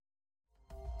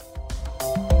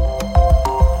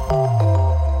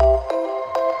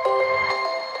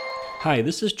Hi,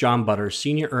 this is John Butters,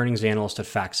 Senior Earnings Analyst at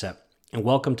FactSet, and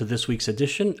welcome to this week's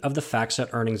edition of the FactSet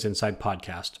Earnings Insight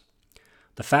Podcast.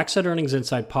 The FactSet Earnings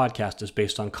Insight Podcast is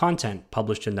based on content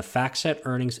published in the FactSet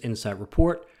Earnings Insight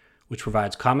Report, which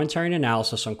provides commentary and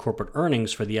analysis on corporate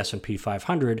earnings for the S&P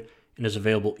 500 and is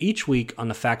available each week on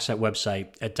the FactSet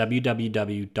website at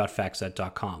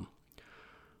www.factset.com.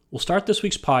 We'll start this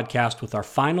week's podcast with our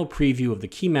final preview of the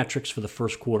key metrics for the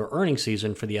first quarter earnings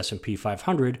season for the S&P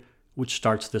 500, which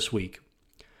starts this week.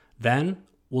 Then,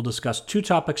 we'll discuss two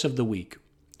topics of the week.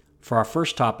 For our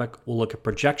first topic, we'll look at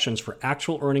projections for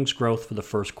actual earnings growth for the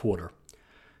first quarter.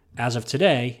 As of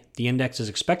today, the index is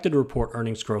expected to report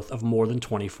earnings growth of more than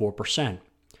 24%.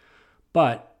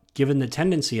 But, given the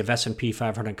tendency of S&P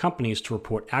 500 companies to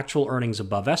report actual earnings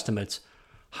above estimates,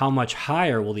 how much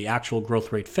higher will the actual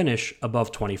growth rate finish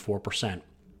above 24%?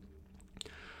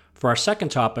 For our second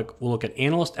topic, we'll look at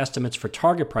analyst estimates for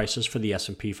target prices for the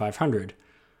S&P 500.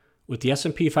 With the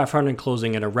S&P 500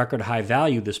 closing at a record high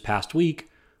value this past week,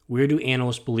 where do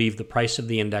analysts believe the price of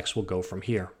the index will go from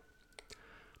here?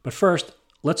 But first,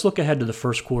 let's look ahead to the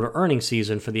first quarter earnings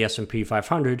season for the S&P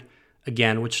 500,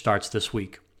 again, which starts this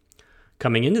week.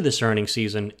 Coming into this earnings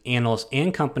season, analysts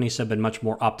and companies have been much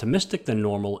more optimistic than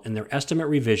normal in their estimate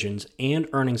revisions and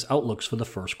earnings outlooks for the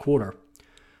first quarter.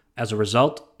 As a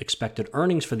result, expected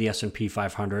earnings for the S&P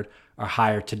 500 are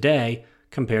higher today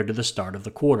compared to the start of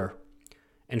the quarter.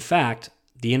 In fact,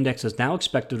 the index is now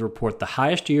expected to report the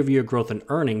highest year-over-year growth in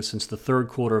earnings since the third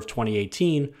quarter of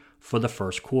 2018 for the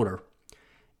first quarter.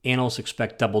 Analysts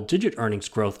expect double-digit earnings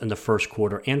growth in the first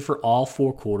quarter and for all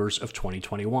 4 quarters of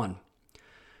 2021.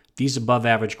 These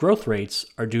above-average growth rates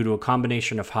are due to a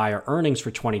combination of higher earnings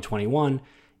for 2021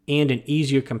 and an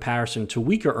easier comparison to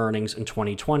weaker earnings in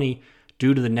 2020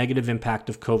 due to the negative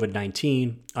impact of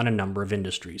COVID-19 on a number of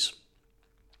industries.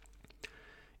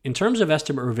 In terms of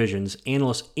estimate revisions,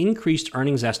 analysts increased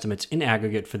earnings estimates in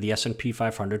aggregate for the S&P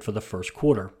 500 for the first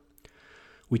quarter.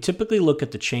 We typically look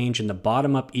at the change in the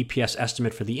bottom-up EPS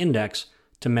estimate for the index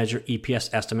to measure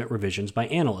EPS estimate revisions by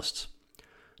analysts.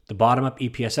 The bottom-up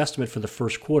EPS estimate for the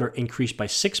first quarter increased by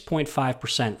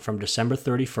 6.5% from December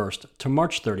 31st to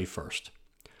March 31st.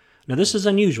 Now, this is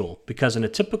unusual because in a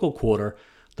typical quarter,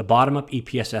 the bottom-up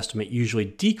EPS estimate usually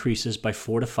decreases by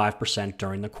 4 to 5%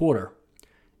 during the quarter.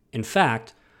 In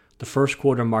fact, the first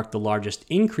quarter marked the largest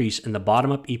increase in the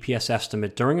bottom-up EPS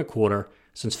estimate during a quarter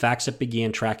since FactSet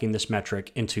began tracking this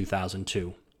metric in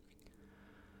 2002.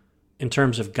 In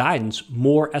terms of guidance,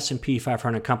 more S&P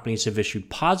 500 companies have issued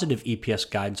positive EPS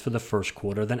guidance for the first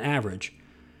quarter than average.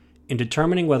 In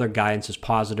determining whether guidance is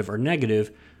positive or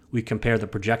negative, we compare the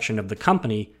projection of the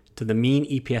company to the mean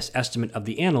EPS estimate of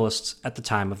the analysts at the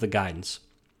time of the guidance.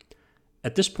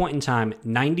 At this point in time,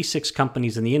 96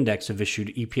 companies in the index have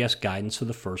issued EPS guidance for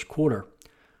the first quarter.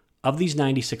 Of these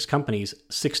 96 companies,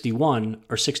 61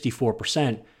 or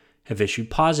 64% have issued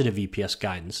positive EPS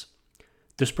guidance.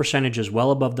 This percentage is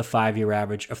well above the 5-year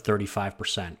average of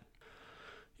 35%.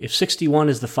 If 61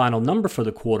 is the final number for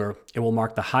the quarter, it will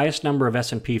mark the highest number of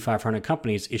S&P 500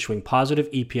 companies issuing positive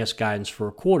EPS guidance for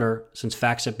a quarter since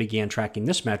FactSet began tracking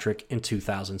this metric in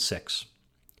 2006.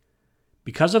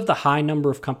 Because of the high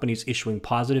number of companies issuing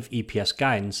positive EPS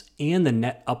guidance and the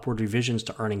net upward revisions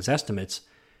to earnings estimates,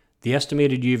 the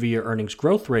estimated year-over-year earnings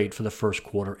growth rate for the first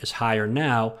quarter is higher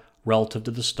now relative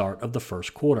to the start of the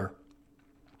first quarter.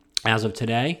 As of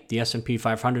today, the S&P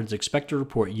 500 is expected to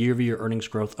report year-over-year earnings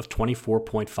growth of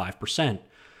 24.5%,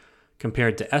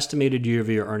 compared to estimated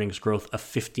year-over-year earnings growth of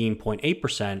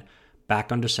 15.8%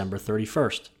 back on December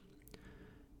 31st.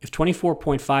 If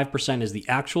 24.5% is the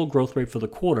actual growth rate for the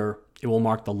quarter, it will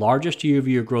mark the largest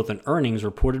year-over-year growth in earnings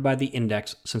reported by the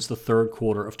index since the third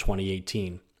quarter of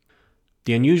 2018.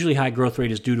 The unusually high growth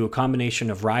rate is due to a combination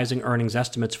of rising earnings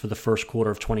estimates for the first quarter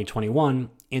of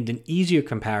 2021 and an easier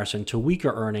comparison to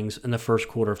weaker earnings in the first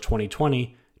quarter of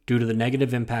 2020 due to the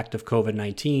negative impact of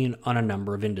COVID-19 on a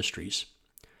number of industries.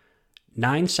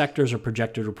 9 sectors are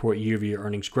projected to report year-over-year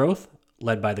earnings growth,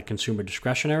 led by the consumer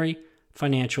discretionary,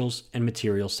 financials, and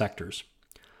materials sectors.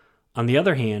 On the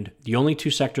other hand, the only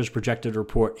 2 sectors projected to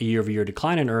report a year-over-year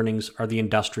decline in earnings are the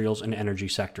industrials and energy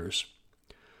sectors.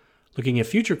 Looking at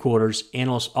future quarters,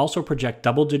 analysts also project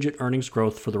double-digit earnings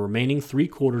growth for the remaining 3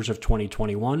 quarters of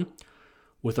 2021,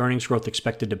 with earnings growth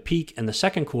expected to peak in the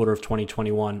second quarter of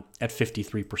 2021 at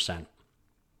 53%.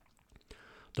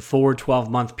 The forward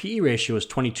 12-month PE ratio is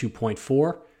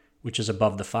 22.4, which is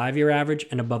above the 5-year average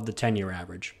and above the 10-year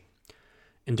average.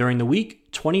 And during the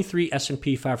week, 23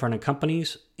 S&P 500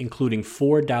 companies, including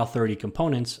 4 Dow 30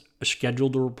 components, are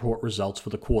scheduled to report results for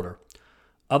the quarter.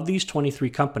 Of these 23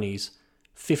 companies,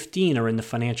 15 are in the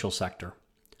financial sector.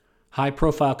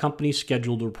 High-profile companies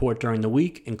scheduled to report during the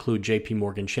week include JP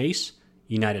Morgan Chase,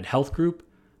 United Health Group,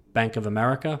 Bank of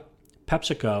America,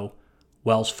 PepsiCo,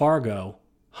 Wells Fargo,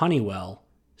 Honeywell,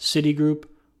 Citigroup,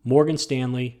 Morgan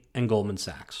Stanley, and Goldman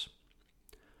Sachs.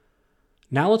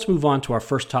 Now let's move on to our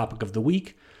first topic of the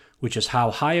week, which is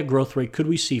how high a growth rate could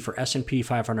we see for S&P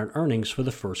 500 earnings for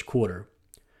the first quarter.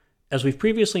 As we've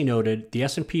previously noted, the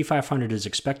S&P 500 is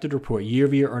expected to report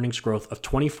year-over-year earnings growth of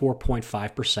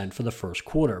 24.5% for the first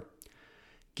quarter.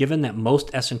 Given that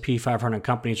most S&P 500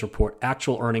 companies report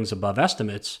actual earnings above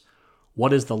estimates,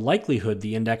 what is the likelihood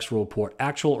the index will report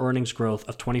actual earnings growth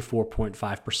of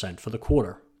 24.5% for the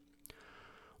quarter?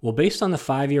 Well, based on the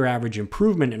 5-year average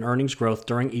improvement in earnings growth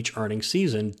during each earnings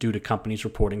season due to companies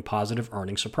reporting positive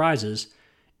earnings surprises,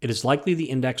 it is likely the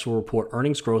index will report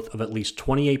earnings growth of at least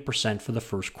 28% for the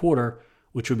first quarter,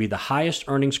 which would be the highest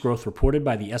earnings growth reported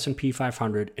by the S&P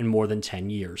 500 in more than 10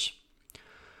 years.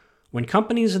 When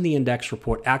companies in the index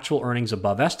report actual earnings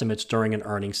above estimates during an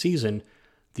earnings season,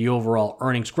 the overall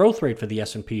earnings growth rate for the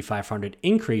S&P 500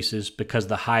 increases because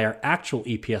the higher actual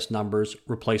EPS numbers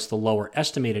replace the lower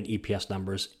estimated EPS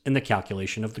numbers in the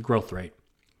calculation of the growth rate.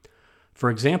 For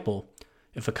example,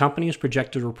 if a company is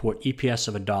projected to report EPS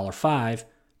of $1.05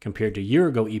 compared to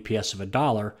year-ago EPS of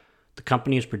 $1, the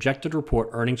company is projected to report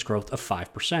earnings growth of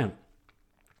 5%.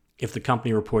 If the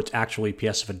company reports actual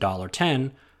EPS of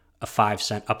 $1.10, a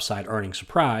 5-cent upside earnings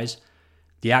surprise,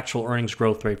 the actual earnings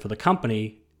growth rate for the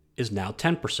company is now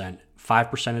 10%, 5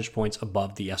 percentage points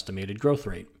above the estimated growth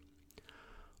rate.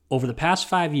 Over the past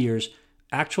 5 years,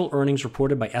 actual earnings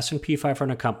reported by S&P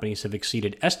 500 companies have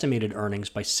exceeded estimated earnings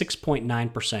by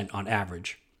 6.9% on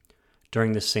average.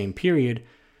 During this same period,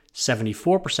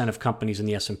 74% of companies in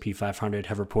the S&P 500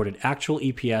 have reported actual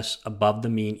EPS above the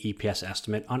mean EPS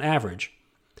estimate on average.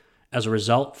 As a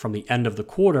result, from the end of the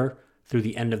quarter through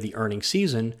the end of the earnings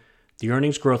season, the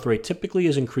earnings growth rate typically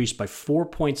is increased by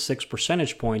 4.6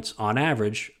 percentage points on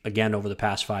average, again over the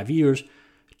past 5 years,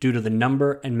 due to the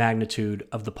number and magnitude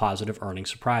of the positive earnings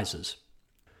surprises.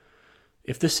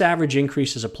 If this average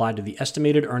increase is applied to the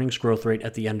estimated earnings growth rate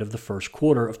at the end of the first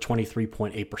quarter of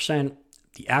 23.8%,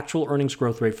 the actual earnings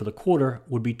growth rate for the quarter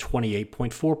would be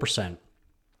 28.4%.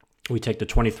 We take the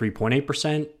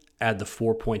 23.8%, add the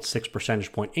 4.6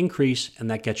 percentage point increase, and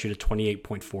that gets you to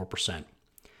 28.4%.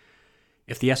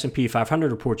 If the S&P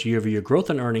 500 reports year-over-year growth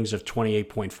in earnings of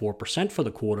 28.4% for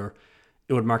the quarter,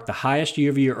 it would mark the highest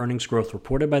year-over-year earnings growth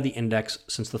reported by the index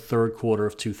since the third quarter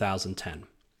of 2010.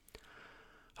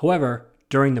 However,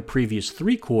 during the previous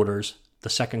 3 quarters, the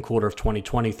second quarter of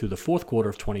 2020 through the fourth quarter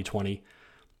of 2020,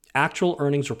 actual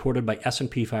earnings reported by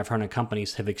S&P 500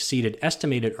 companies have exceeded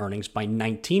estimated earnings by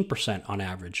 19% on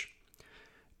average.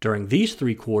 During these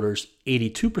 3 quarters,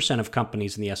 82% of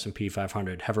companies in the S&P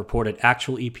 500 have reported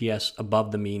actual EPS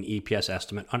above the mean EPS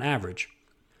estimate on average.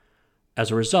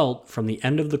 As a result, from the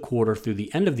end of the quarter through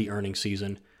the end of the earnings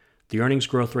season, the earnings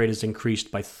growth rate is increased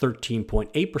by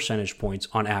 13.8 percentage points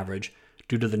on average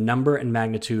due to the number and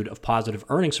magnitude of positive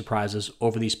earnings surprises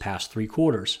over these past 3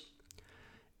 quarters.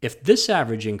 If this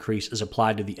average increase is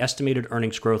applied to the estimated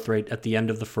earnings growth rate at the end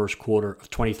of the first quarter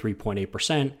of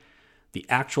 23.8%, the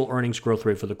actual earnings growth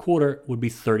rate for the quarter would be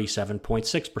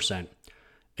 37.6%.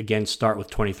 Again, start with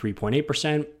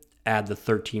 23.8%, add the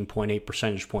 13.8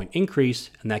 percentage point increase,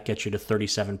 and that gets you to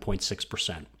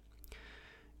 37.6%.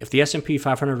 If the S&P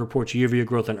 500 reports year-over-year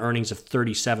growth in earnings of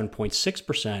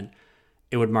 37.6%,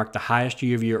 it would mark the highest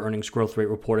year-over-year earnings growth rate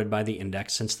reported by the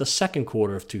index since the second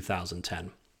quarter of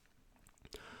 2010.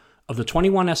 Of the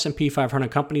 21 S&P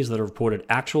 500 companies that have reported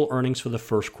actual earnings for the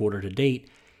first quarter to date,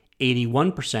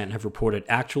 81% have reported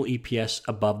actual EPS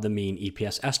above the mean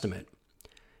EPS estimate.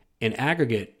 In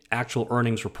aggregate, actual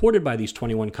earnings reported by these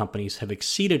 21 companies have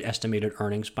exceeded estimated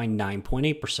earnings by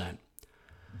 9.8%.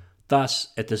 Thus,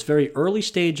 at this very early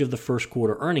stage of the first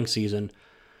quarter earnings season,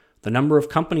 the number of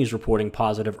companies reporting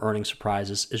positive earnings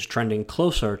surprises is trending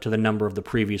closer to the number of the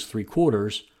previous 3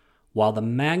 quarters, while the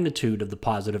magnitude of the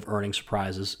positive earnings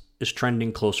surprises is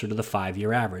trending closer to the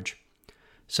 5-year average.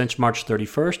 Since March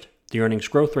 31st, the earnings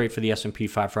growth rate for the S&P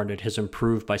 500 has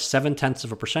improved by 0.7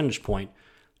 of a percentage point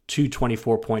to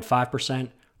 24.5%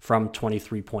 from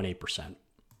 23.8%.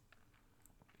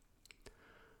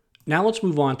 Now let's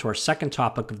move on to our second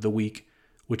topic of the week,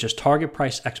 which is target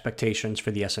price expectations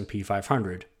for the S&P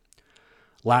 500.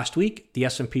 Last week, the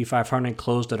S&P 500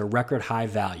 closed at a record high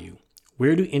value.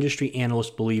 Where do industry analysts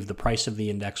believe the price of the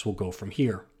index will go from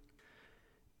here?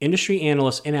 Industry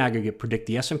analysts in aggregate predict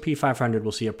the S&P 500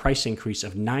 will see a price increase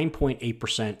of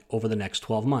 9.8% over the next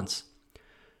 12 months.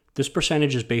 This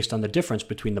percentage is based on the difference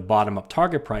between the bottom-up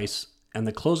target price and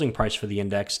the closing price for the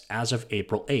index as of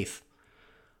April 8th.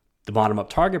 The bottom-up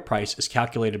target price is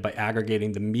calculated by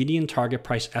aggregating the median target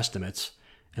price estimates,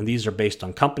 and these are based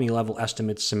on company-level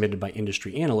estimates submitted by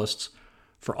industry analysts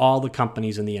for all the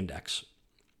companies in the index.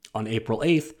 On April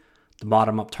 8th, the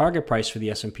bottom-up target price for the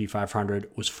S&P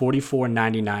 500 was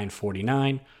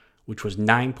 $44.9949, which was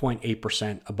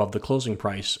 9.8% above the closing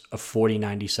price of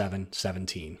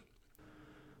 $40.9717.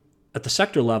 At the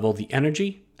sector level, the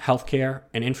energy, healthcare,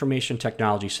 and information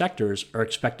technology sectors are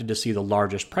expected to see the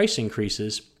largest price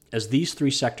increases, as these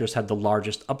three sectors had the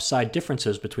largest upside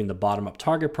differences between the bottom-up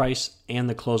target price and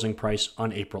the closing price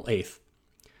on April 8th.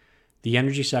 The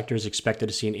energy sector is expected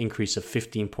to see an increase of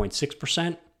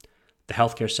 15.6%, the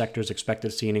healthcare sector is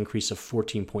expected to see an increase of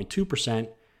 14.2%,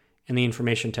 and the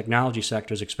information technology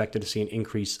sector is expected to see an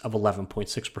increase of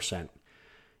 11.6%.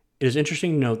 It is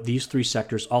interesting to note these three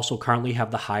sectors also currently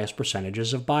have the highest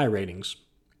percentages of buy ratings.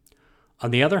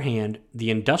 On the other hand,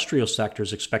 the industrial sector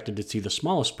is expected to see the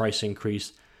smallest price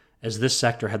increase, as this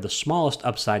sector had the smallest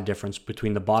upside difference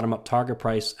between the bottom-up target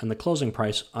price and the closing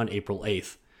price on April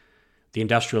 8th. The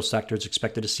industrial sector is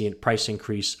expected to see a price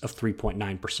increase of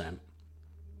 3.9%.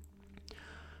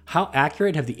 How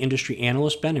accurate have the industry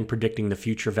analysts been in predicting the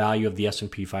future value of the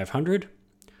S&P 500?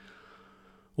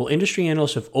 Well, industry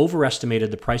analysts have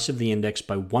overestimated the price of the index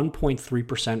by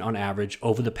 1.3% on average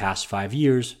over the past 5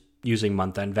 years using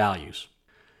month-end values.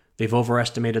 They've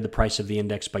overestimated the price of the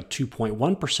index by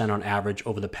 2.1% on average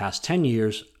over the past 10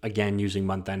 years, again using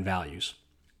month-end values.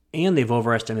 And they've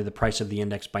overestimated the price of the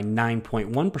index by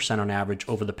 9.1% on average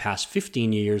over the past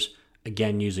 15 years,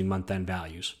 again using month-end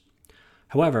values.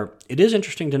 However, it is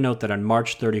interesting to note that on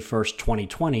March 31st,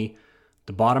 2020,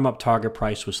 the bottom-up target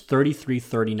price was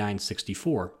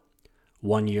 $33.3964.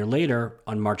 1 year later,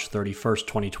 on March 31st,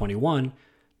 2021,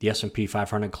 the S&P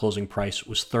 500 closing price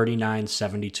was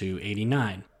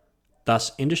 $39.7289.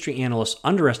 Thus, industry analysts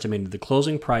underestimated the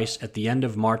closing price at the end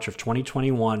of March of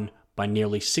 2021 by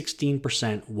nearly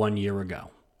 16% 1 year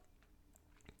ago.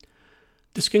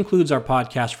 This concludes our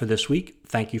podcast for this week.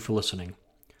 Thank you for listening.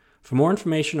 For more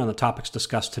information on the topics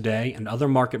discussed today and other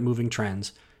market-moving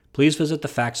trends, please visit the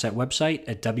FactSet website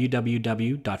at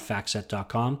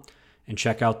www.factset.com and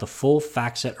check out the full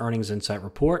FactSet Earnings Insight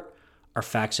Report, our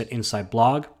FactSet Insight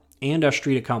blog, and our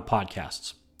Street Account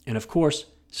podcasts. And of course,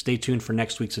 stay tuned for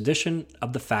next week's edition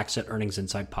of the FactSet Earnings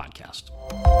Insight podcast.